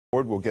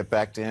We'll get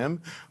back to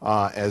him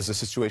as the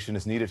situation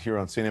is needed here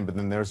on CNN, but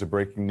then there's a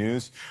breaking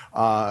news.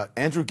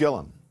 Andrew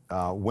Gillum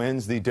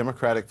wins the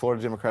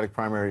Florida Democratic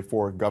primary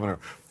for governor.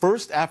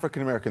 First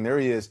African-American, there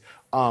he is.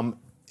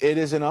 It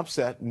is an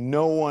upset.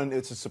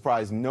 It's a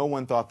surprise. No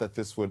one thought that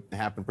this would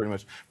happen pretty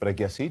much, but I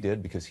guess he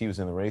did because he was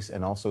in the race,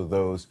 and also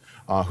those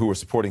who were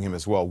supporting him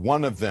as well.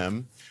 One of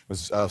them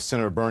was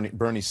Senator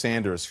Bernie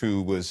Sanders,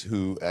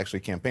 who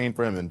actually campaigned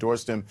for him,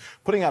 endorsed him,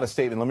 putting out a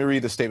statement. Let me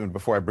read the statement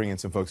before I bring in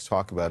some folks to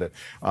talk about it.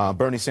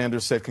 Bernie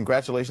Sanders said,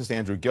 "Congratulations to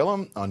Andrew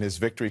Gillum on his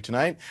victory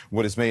tonight.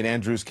 What has made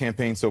Andrew's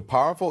campaign so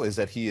powerful is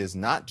that he is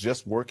not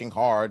just working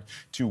hard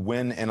to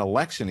win an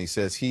election." He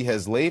says he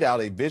has laid out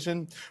a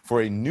vision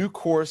for a new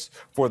course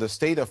for the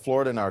state of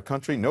Florida and our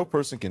country. No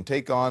person can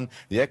take on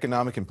the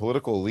economic and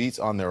political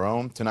elites on their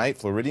own. Tonight,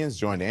 Floridians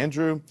joined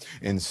Andrew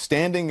in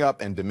standing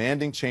up and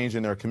demanding change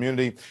in their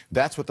community.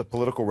 That's what the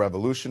political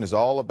revolution is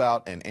all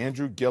about, and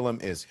Andrew Gillum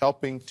is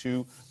helping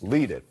to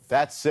lead it.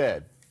 That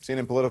said,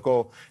 CNN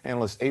political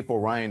analyst April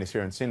Ryan is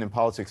here, and CNN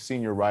politics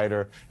senior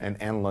writer and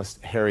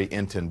analyst Harry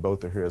Enton.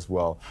 Both are here as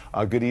well.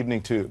 Good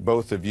evening to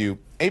both of you.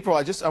 April,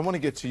 I want to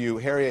get to you.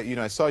 Harry,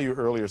 I saw you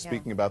earlier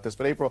speaking about this,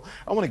 but April,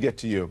 I want to get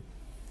to you.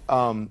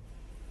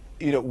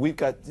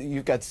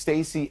 You've got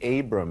Stacey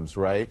Abrams,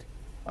 right?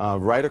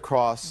 Right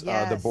across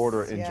the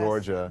border in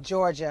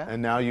Georgia.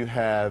 And now you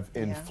have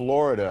in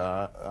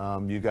Florida,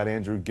 you've got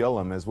Andrew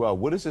Gillum as well.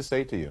 What does this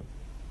say to you?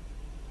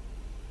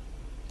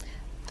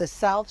 The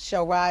South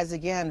shall rise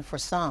again for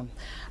some.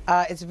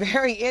 It's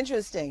very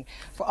interesting.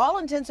 For all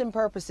intents and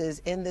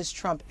purposes in this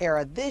Trump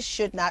era, this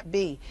should not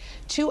be.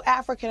 Two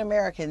African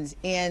Americans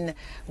in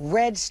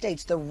red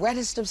states, the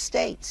reddest of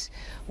states,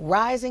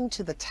 rising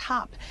to the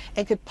top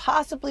and could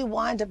possibly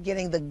wind up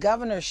getting the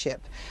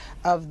governorship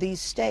of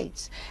these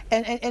states.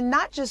 And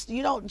not just,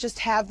 you don't just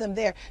have them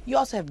there, you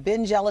also have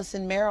Ben Jealous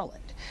in Maryland.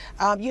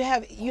 You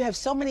have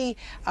so many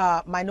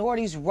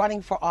minorities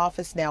running for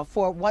office now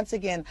for, once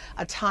again,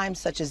 a time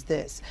such as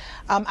this.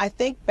 I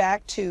think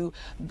back to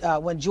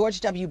when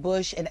George W.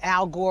 Bush and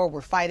Al Gore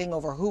were fighting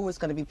over who was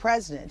going to be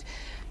president.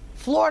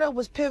 Florida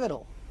was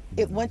pivotal.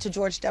 It went to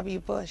George W.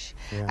 Bush.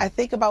 I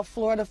think about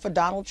Florida for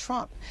Donald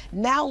Trump.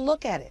 Now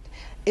look at it.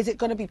 Is it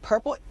going to be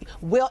purple?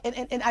 Well,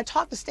 and I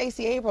talked to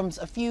Stacey Abrams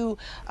a few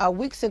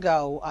weeks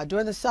ago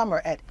during the summer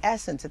at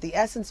the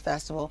Essence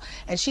Festival,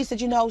 and she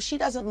said, she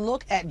doesn't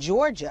look at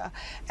Georgia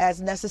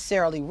as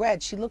necessarily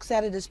red. She looks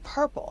at it as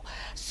purple.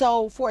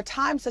 So for a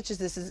time such as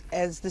this,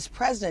 as this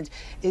president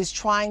is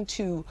trying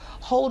to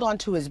hold on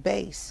to his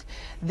base,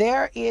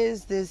 there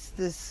is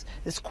this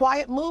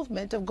quiet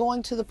movement of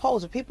going to the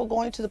polls, of people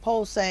going to the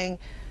polls saying,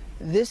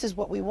 this is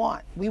what we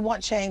want. We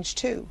want change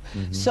too.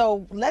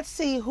 So let's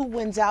see who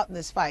wins out in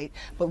this fight.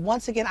 But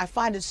once again, I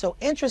find it so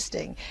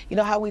interesting,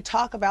 how we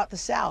talk about the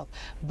South,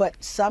 but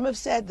some have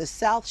said the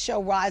South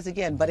shall rise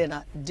again, but in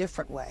a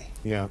different way.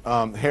 Yeah.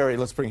 Harry,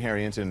 let's bring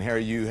Harry into it.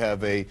 Harry, you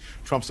have a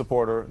Trump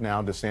supporter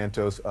now,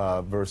 DeSantis,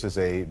 versus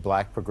a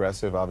black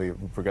progressive,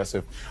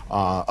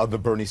 of the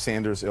Bernie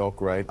Sanders ilk,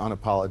 right?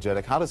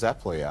 Unapologetic. How does that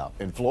play out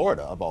in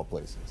Florida, of all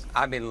places?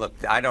 I mean, look,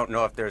 I don't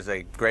know if there's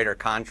a greater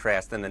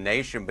contrast in the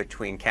nation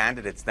between candidates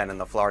than in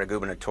the Florida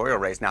gubernatorial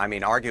race. Now, I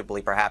mean,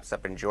 arguably, perhaps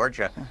up in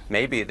Georgia,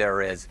 maybe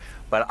there is.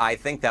 But I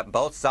think that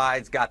both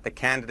sides got the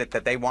candidate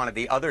that they wanted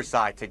the other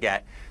side to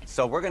get.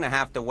 So we're going to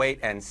have to wait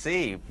and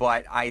see.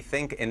 But I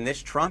think in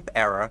this Trump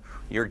era,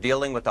 you're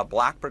dealing with a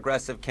black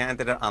progressive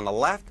candidate on the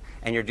left,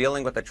 and you're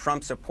dealing with a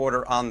Trump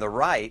supporter on the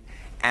right.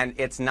 And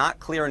it's not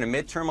clear in a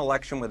midterm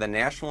election with the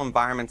national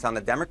environments on the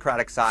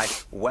Democratic side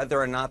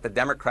whether or not the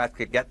Democrats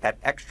could get that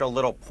extra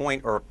little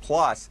point or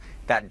plus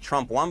that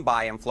Trump won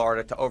by in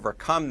Florida to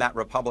overcome that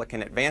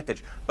Republican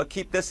advantage. But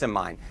keep this in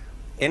mind.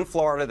 In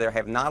Florida, they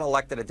have not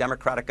elected a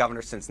Democratic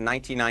governor since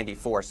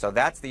 1994. So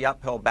that's the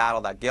uphill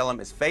battle that Gillum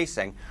is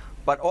facing.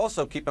 But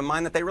also keep in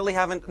mind that they really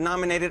haven't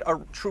nominated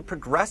a true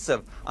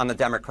progressive on the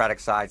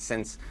Democratic side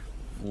since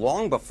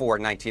long before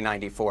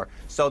 1994.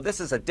 So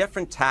this is a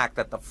different tack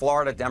that the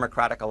Florida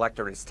Democratic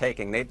electorate is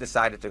taking. They've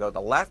decided to go to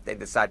the left. They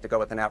decided to go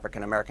with an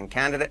African-American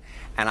candidate.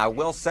 And I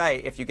will say,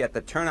 if you get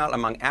the turnout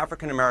among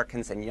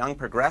African-Americans and young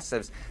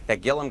progressives that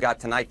Gillum got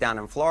tonight down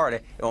in Florida,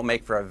 it will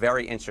make for a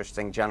very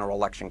interesting general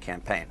election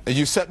campaign.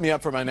 You set me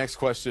up for my next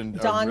question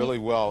really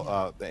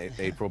well,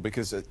 April,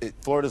 because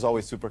Florida is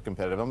always super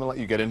competitive. I'm going to let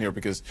you get in here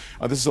because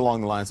this is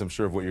along the lines, I'm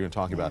sure, of what you're going to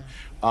talk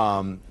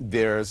about.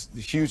 There's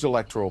huge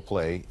electoral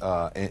play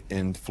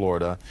in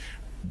Florida.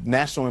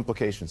 National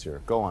implications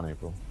here. Go on,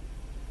 April.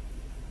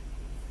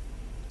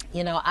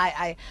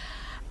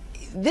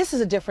 This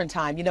is a different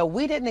time.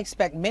 We didn't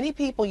expect many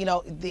people,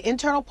 the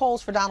internal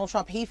polls for Donald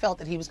Trump, he felt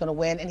that he was going to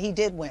win, and he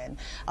did win.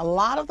 A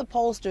lot of the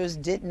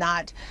pollsters did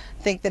not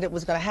think that it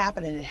was going to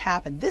happen, and it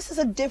happened. This is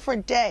a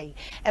different day.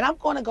 And I'm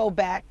going to go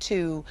back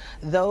to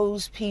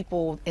those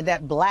people in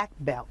that black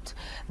belt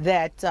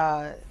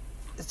that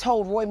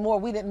told Roy Moore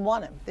we didn't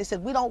want him. They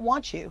said, we don't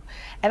want you.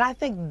 And I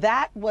think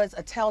that was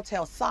a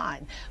telltale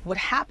sign. What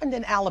happened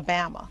in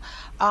Alabama,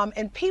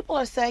 and people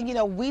are saying, you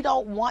know, we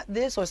don't want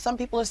this, or some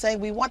people are saying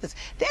we want this.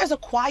 There's a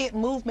quiet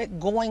movement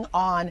going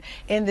on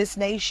in this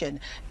nation,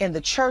 in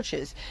the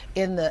churches,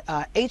 in the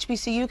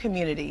HBCU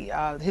community,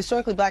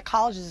 historically black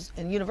colleges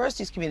and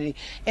universities community,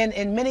 and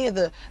in many of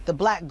the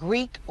black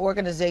Greek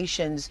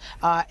organizations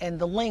and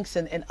the Links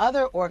and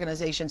other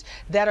organizations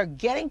that are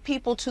getting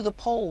people to the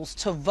polls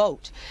to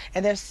vote.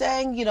 And they're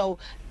saying, you know,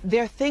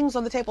 there are things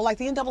on the table like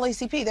the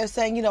NAACP. They're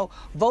saying, you know,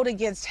 vote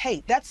against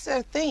hate. That's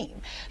their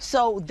theme.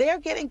 So they're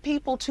getting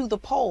people to the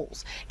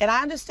polls. And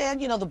I understand,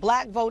 you know, the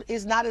black vote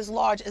is not as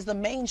large as the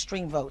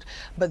mainstream vote.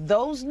 But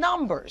those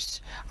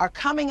numbers are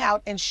coming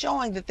out and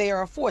showing that they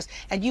are a force.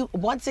 And you,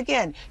 once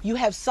again, you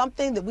have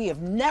something that we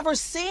have never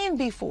seen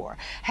before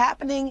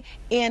happening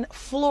in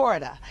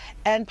Florida.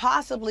 And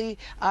possibly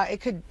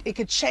it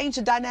could change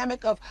the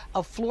dynamic of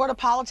Florida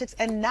politics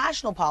and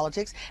national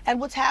politics and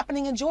what's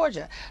happening in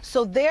Georgia.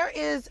 So there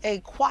is a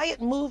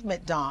quiet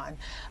movement, Don,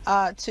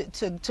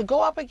 to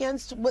go up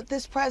against what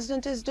this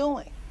president is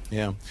doing.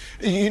 Yeah,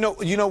 you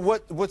know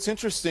what's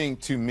interesting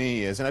to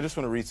me is, and I just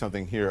want to read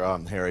something here,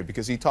 Harry,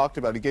 because he talked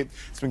about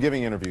he's been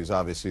giving interviews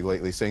obviously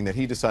lately, saying that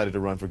he decided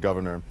to run for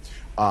governor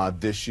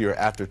this year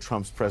after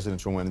Trump's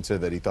presidential win, and said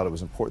that he thought it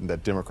was important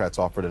that Democrats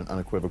offered an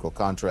unequivocal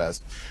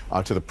contrast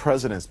to the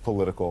president's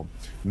political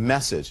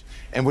message.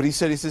 And what he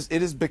said, he says,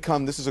 it has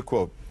become, this is a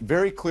quote,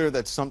 very clear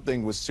that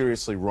something was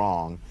seriously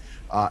wrong.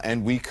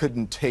 And we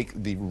couldn't take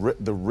the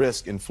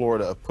risk in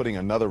Florida of putting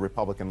another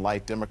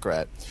Republican-light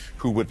Democrat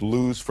who would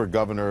lose for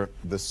governor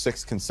the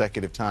 6th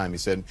consecutive time. He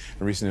said in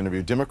a recent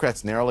interview,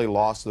 Democrats narrowly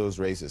lost those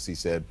races, he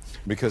said,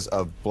 because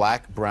of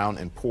black, brown,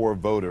 and poor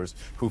voters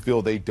who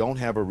feel they don't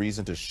have a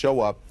reason to show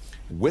up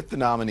with the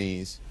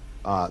nominees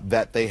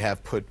that they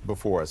have put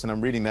before us. And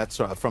I'm reading that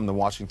from the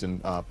Washington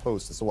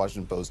Post. It's the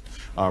Washington Post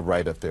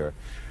right up there.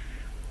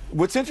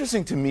 What's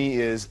interesting to me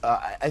is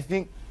I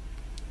think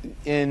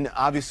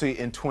obviously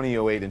in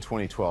 2008 and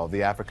 2012,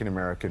 the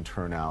African-American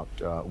turnout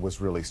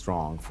was really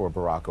strong for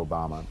Barack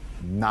Obama,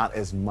 not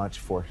as much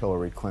for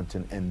Hillary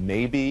Clinton. And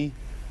maybe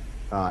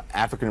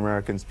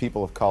African-Americans,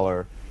 people of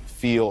color,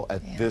 feel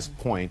at this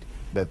point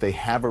that they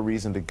have a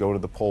reason to go to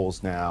the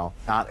polls now,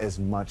 not as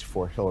much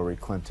for Hillary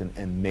Clinton.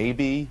 And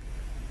maybe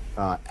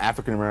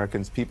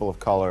African-Americans, people of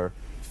color,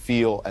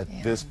 feel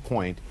at this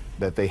point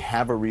that they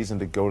have a reason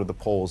to go to the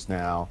polls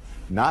now,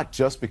 not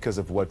just because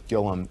of what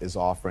Gillum is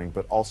offering,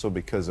 but also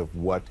because of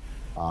what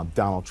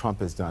Donald Trump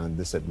has done and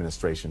this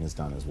administration has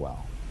done as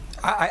well.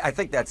 I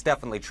think that's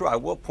definitely true. I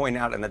will point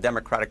out in the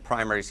Democratic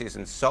primary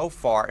season so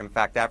far, in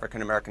fact,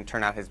 African-American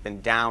turnout has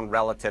been down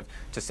relative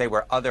to, say,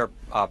 where other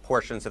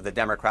portions of the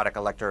Democratic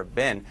electorate have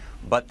been.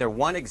 But the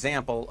one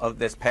example of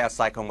this past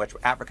cycle in which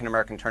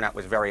African-American turnout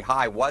was very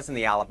high was in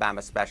the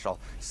Alabama special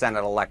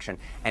Senate election.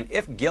 And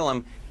if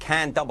Gillum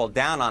can double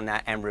down on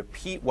that and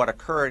repeat what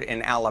occurred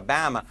in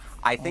Alabama,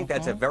 I think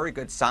that's a very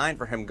good sign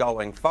for him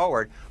going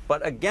forward.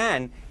 But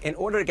again, in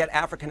order to get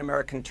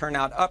African-American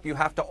turnout up, you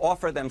have to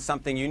offer them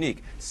something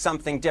unique,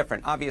 something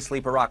different.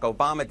 Obviously, Barack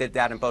Obama did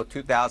that in both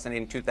 2000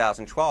 and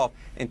 2012.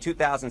 In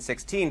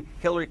 2016,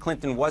 Hillary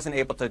Clinton wasn't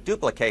able to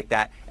duplicate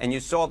that, and you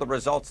saw the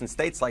results in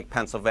states like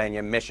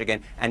Pennsylvania,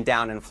 Michigan, and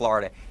down in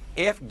Florida.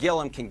 If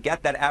Gillum can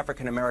get that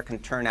African-American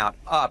turnout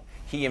up,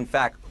 he, in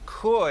fact,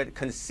 could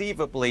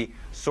conceivably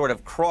sort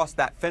of cross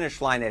that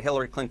finish line that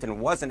Hillary Clinton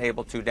wasn't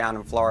able to down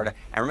in Florida.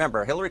 And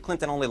remember, Hillary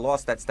Clinton only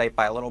lost that state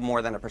by a little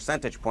more than a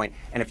percentage point.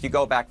 And if you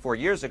go back 4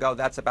 years ago,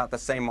 that's about the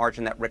same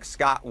margin that Rick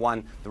Scott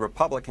won, the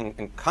Republican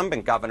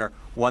incumbent governor,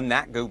 won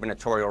that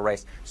gubernatorial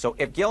race. So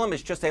if Gillum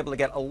is just able to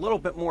get a little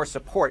bit more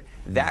support,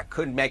 that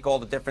could make all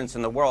the difference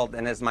in the world.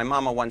 And as my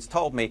mama once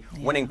told me,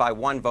 winning by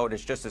 1 vote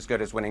is just as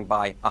good as winning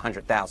by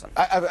 100,000.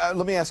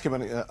 Let me ask him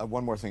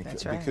one more thing,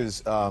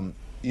 because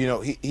you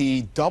know,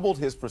 he doubled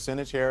his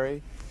percentage,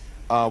 Harry,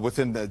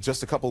 within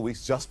just a couple of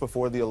weeks just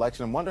before the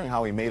election. I'm wondering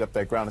how he made up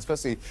that ground,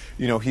 especially,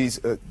 you know, he's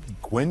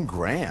Gwen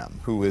Graham,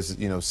 who is,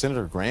 you know,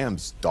 Senator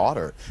Graham's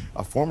daughter,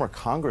 a former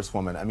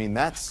congresswoman. I mean,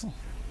 that's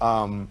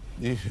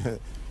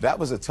that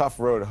was a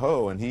tough road to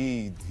hoe, and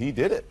he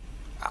did it.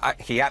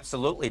 He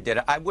absolutely did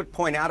it. I would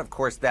point out, of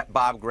course, that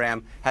Bob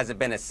Graham hasn't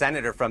been a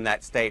senator from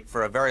that state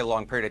for a very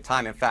long period of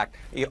time. In fact,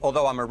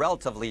 although I'm a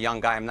relatively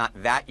young guy, I'm not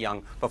that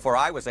young before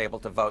I was able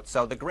to vote.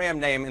 So the Graham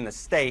name in the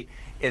state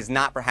is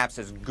not perhaps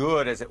as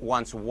good as it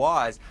once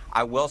was.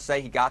 I will say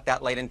he got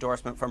that late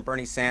endorsement from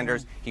Bernie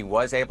Sanders. He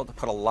was able to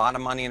put a lot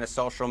of money into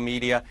social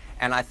media,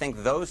 and I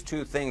think those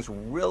two things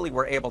really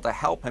were able to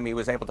help him. He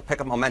was able to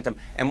pick up momentum.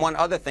 And one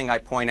other thing I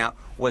point out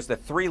was the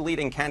 3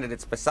 leading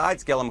candidates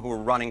besides Gillum who were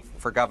running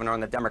for governor on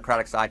the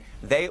Democratic side,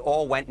 they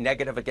all went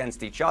negative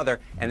against each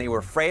other, and they were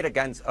afraid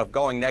of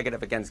going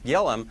negative against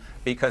Gillum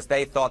because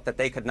they thought that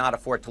they could not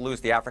afford to lose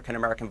the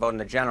African-American vote in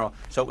the general.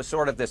 So it was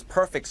sort of this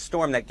perfect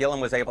storm that Gillum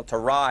was able to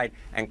ride,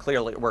 and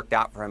clearly it worked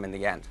out for him in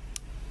the end.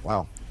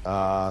 Wow.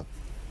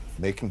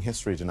 Making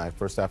history tonight.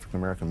 First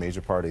African-American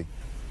major party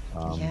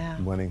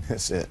winning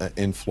this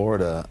in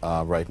Florida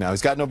right now.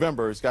 He's got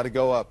November. He's got to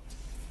go up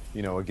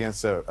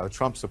against a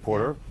Trump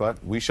supporter,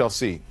 but we shall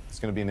see. It's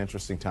going to be an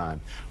interesting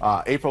time.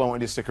 April, I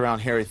want you to stick around.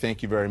 Harry,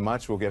 thank you very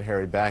much. We'll get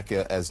Harry back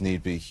as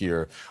need be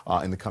here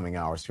in the coming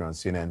hours here on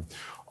CNN.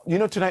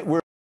 Tonight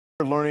we're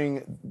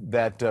learning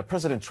that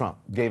President Trump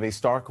gave a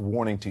stark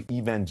warning to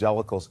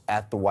evangelicals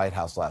at the White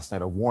House last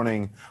night, a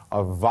warning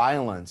of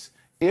violence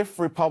if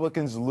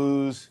Republicans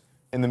lose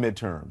in the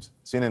midterms.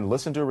 CNN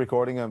listened to a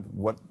recording of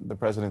what the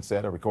president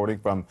said, a recording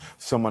from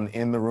someone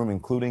in the room,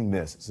 including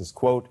this. It says,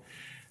 quote,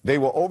 "They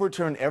will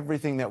overturn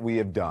everything that we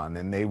have done,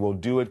 and they will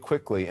do it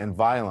quickly and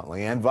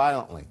violently. And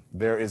violently,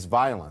 there is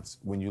violence.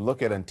 When you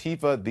look at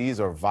Antifa, these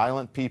are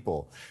violent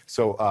people."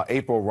 So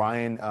April,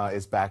 Ryan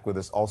is back with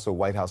us, also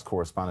White House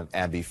correspondent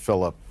Abby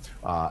Phillip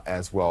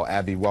as well.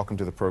 Abby, welcome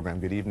to the program.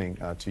 Good evening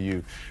to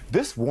you.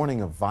 This warning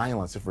of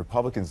violence if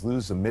Republicans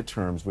lose the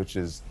midterms, which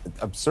is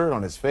absurd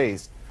on its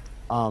face,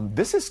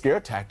 this is scare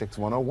tactics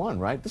 101,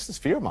 right? This is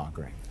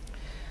fear-mongering.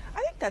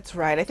 I think that's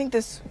right. I think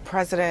this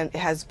president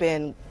has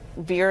been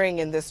veering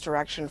in this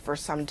direction for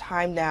some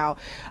time now.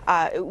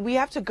 We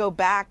have to go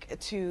back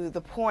to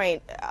the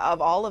point of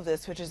all of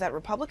this, which is that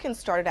Republicans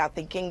started out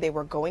thinking they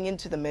were going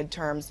into the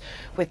midterms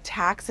with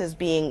taxes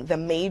being the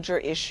major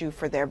issue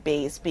for their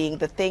base, being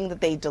the thing that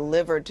they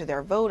delivered to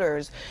their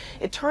voters.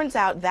 It turns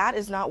out that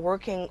is not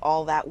working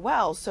all that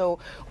well. So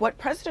what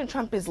President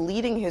Trump is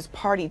leading his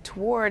party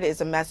toward is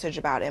a message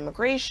about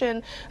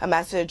immigration, a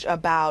message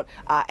about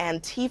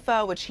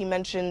Antifa, which he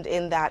mentioned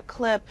in that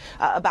clip,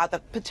 about the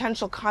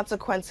potential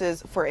consequences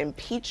for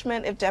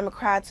impeachment if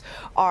Democrats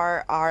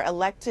are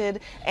elected.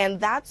 And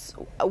that's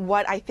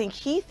what I think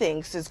he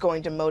thinks is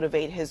going to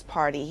motivate his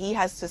party. He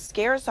has to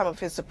scare some of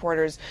his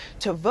supporters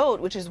to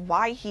vote, which is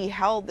why he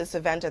held this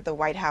event at the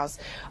White House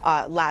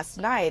last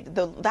night.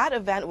 That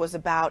event was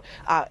about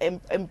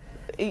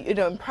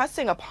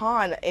impressing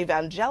upon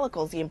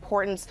evangelicals the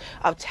importance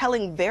of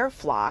telling their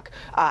flock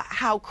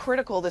how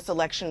critical this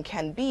election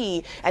can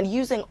be, and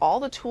using all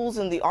the tools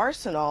in the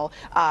arsenal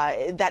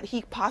that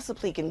he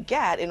possibly can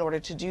get in order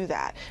to do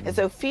that. And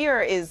so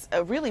fear is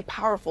a really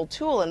powerful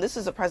tool, and this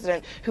is a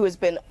president who has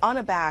been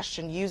unabashed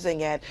in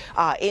using it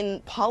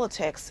in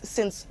politics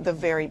since the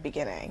very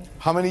beginning.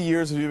 How many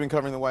years have you been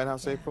covering the White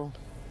House, April?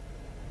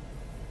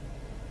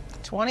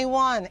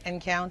 21 and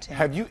counting.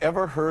 Have you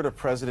ever heard a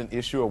president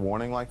issue a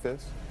warning like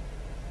this?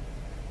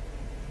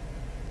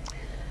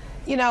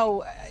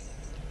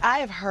 I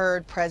have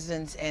heard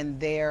presidents and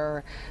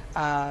their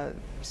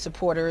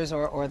supporters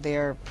or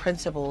their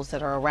principals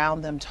that are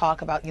around them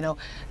talk about,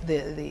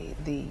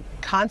 the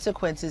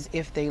consequences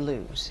if they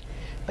lose,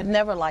 but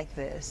never like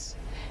this.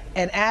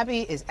 And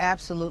Abby is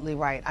absolutely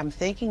right. I'm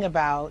thinking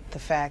about the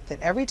fact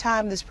that every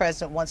time this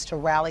president wants to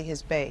rally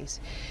his base,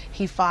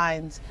 he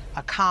finds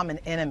a common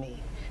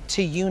enemy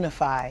to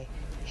unify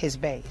his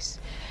base.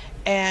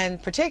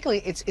 And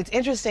particularly, it's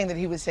interesting that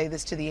he would say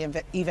this to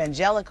the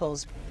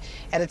evangelicals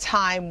at a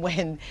time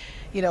when,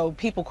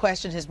 people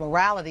question his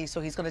morality.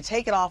 So he's going to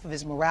take it off of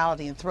his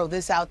morality and throw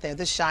this out there,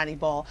 this shiny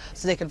ball,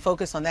 so they can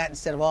focus on that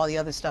instead of all the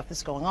other stuff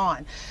that's going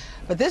on.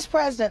 But this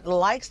president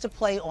likes to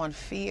play on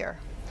fear.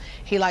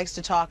 He likes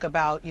to talk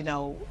about,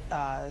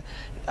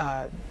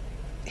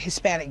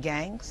 Hispanic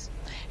gangs.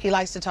 He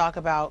likes to talk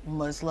about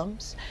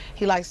Muslims.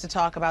 He likes to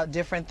talk about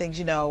different things,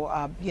 the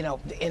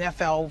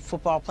NFL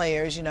football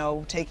players,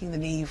 taking the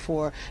knee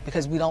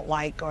because we don't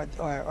like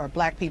or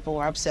black people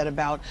are upset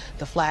about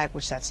the flag,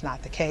 which that's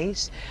not the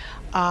case.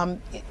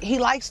 He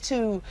likes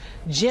to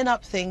gin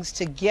up things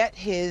to get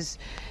his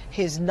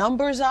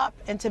numbers up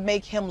and to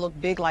make him look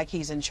big like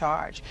he's in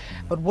charge.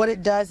 But what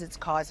it does, it's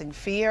causing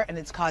fear and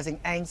it's causing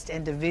angst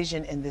and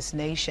division in this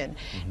nation.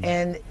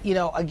 And,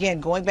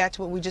 again, going back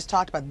to what we just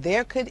talked about,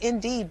 there could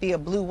indeed be a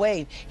blue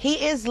wave. He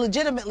is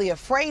legitimately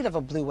afraid of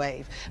a blue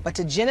wave, but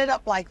to gin it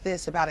up like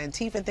this about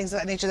Antifa and things of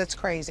that nature, that's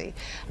crazy.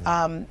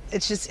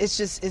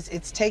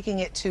 It's taking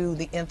it to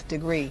the nth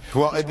degree.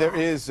 Well, there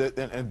is,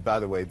 and by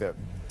the way,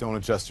 don't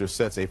adjust your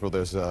sets, April.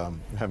 There's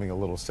having a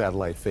little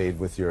satellite fade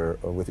with your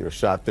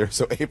shot there,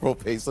 so April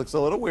face looks a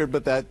little weird,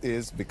 but that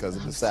is because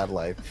of the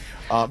satellite.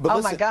 But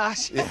listen, my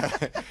gosh! Yeah,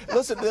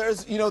 listen,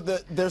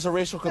 there's a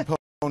racial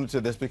component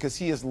to this because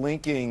he is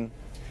linking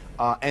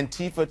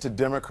Antifa to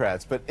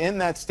Democrats, but in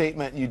that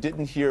statement you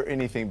didn't hear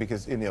anything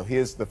because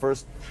the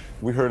first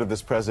we heard of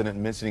this president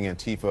mentioning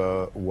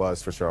Antifa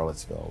was for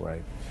Charlottesville,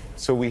 right?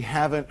 So we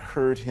haven't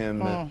heard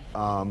him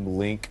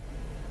link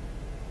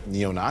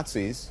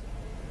neo-Nazis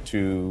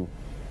to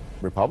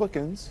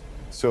Republicans.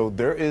 So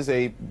there is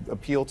a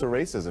appeal to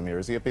racism here.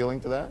 Is he appealing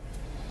to that?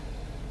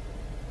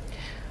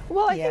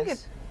 Well, I think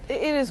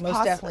it is most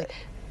possible. definitely.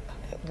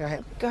 Go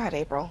ahead. Go ahead,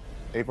 April.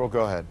 April,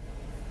 go ahead.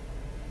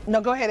 No,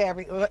 go ahead,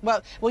 Abby.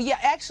 Well, yeah,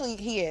 actually,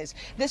 he is.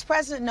 This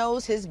president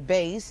knows his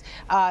base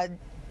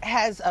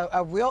has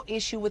a real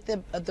issue with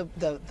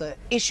the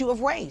issue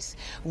of race.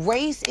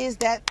 Race is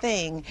that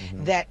thing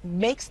that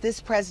makes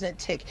this president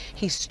tick.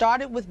 He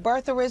started with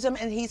birtherism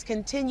and he's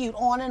continued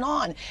on,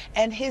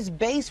 and his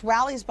base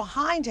rallies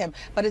behind him,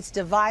 but it's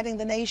dividing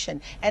the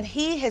nation. And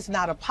he has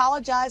not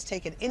apologized,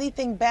 taken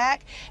anything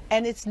back,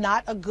 and it's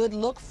not a good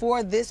look for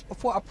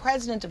a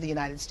president of the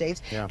United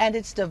States. Yeah. And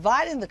it's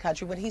dividing the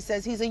country when he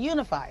says he's a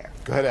unifier.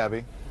 Go ahead,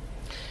 Abby.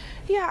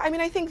 Yeah, I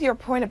mean, I think your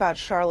point about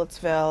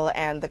Charlottesville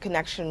and the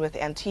connection with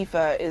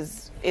Antifa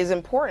is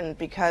important,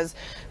 because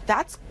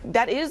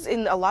that is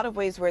in a lot of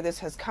ways where this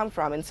has come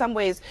from. In some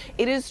ways,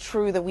 it is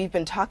true that we've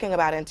been talking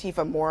about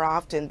Antifa more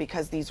often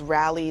because these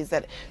rallies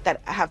that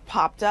have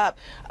popped up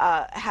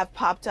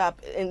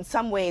in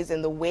some ways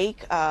in the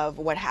wake of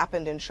what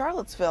happened in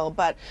Charlottesville.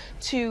 But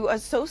to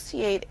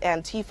associate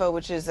Antifa,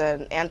 which is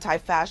an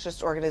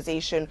anti-fascist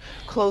organization,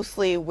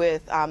 closely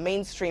with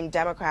mainstream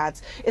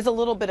Democrats is a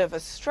little bit of a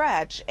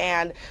stretch.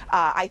 And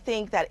I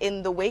think that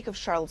in the wake of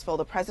Charlottesville,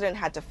 the president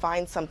had to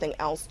find something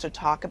else to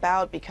talk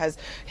about, because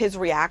his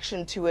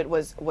reaction to it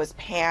was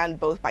panned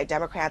both by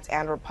Democrats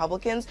and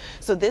Republicans.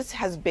 So this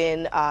has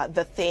been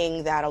the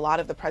thing that a lot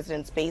of the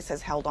president's base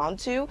has held on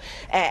to,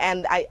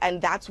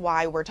 and that's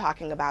why we're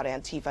talking about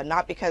Antifa,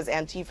 not because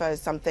Antifa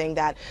is something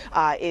that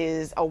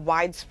is a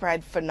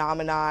widespread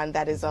phenomenon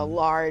that is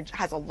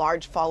has a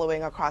large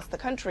following across the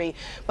country,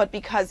 but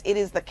because it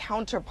is the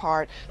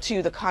counterpart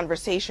to the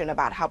conversation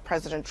about how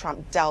President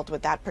Trump dealt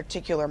with that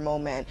particular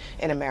moment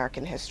in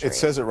American history. It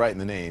says it right in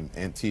the name,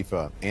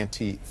 Antifa,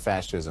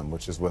 anti-fascism,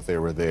 which is what they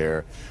were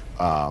there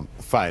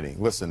fighting.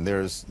 Listen,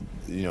 there's,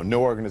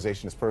 no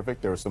organization is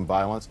perfect. There was some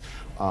violence.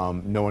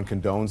 No one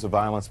condones the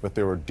violence, but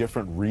there were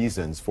different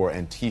reasons for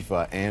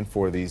Antifa and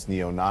for these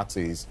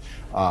neo-Nazis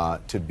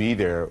to be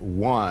there.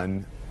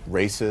 One,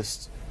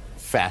 racist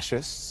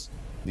fascists.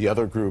 The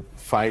other group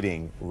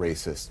fighting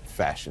racist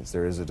fascists.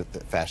 There's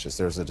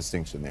a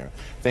distinction there.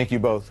 Thank you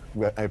both.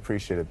 I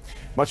appreciate it.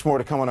 Much more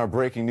to come on our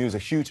breaking news. A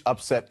huge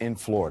upset in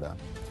Florida,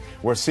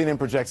 where CNN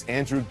projects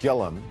Andrew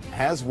Gillum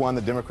has won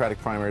the Democratic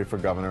primary for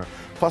governor.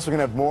 Plus, we're going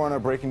to have more on our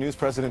breaking news.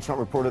 President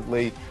Trump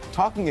reportedly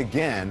talking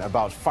again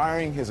about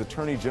firing his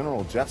Attorney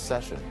General, Jeff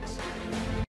Sessions.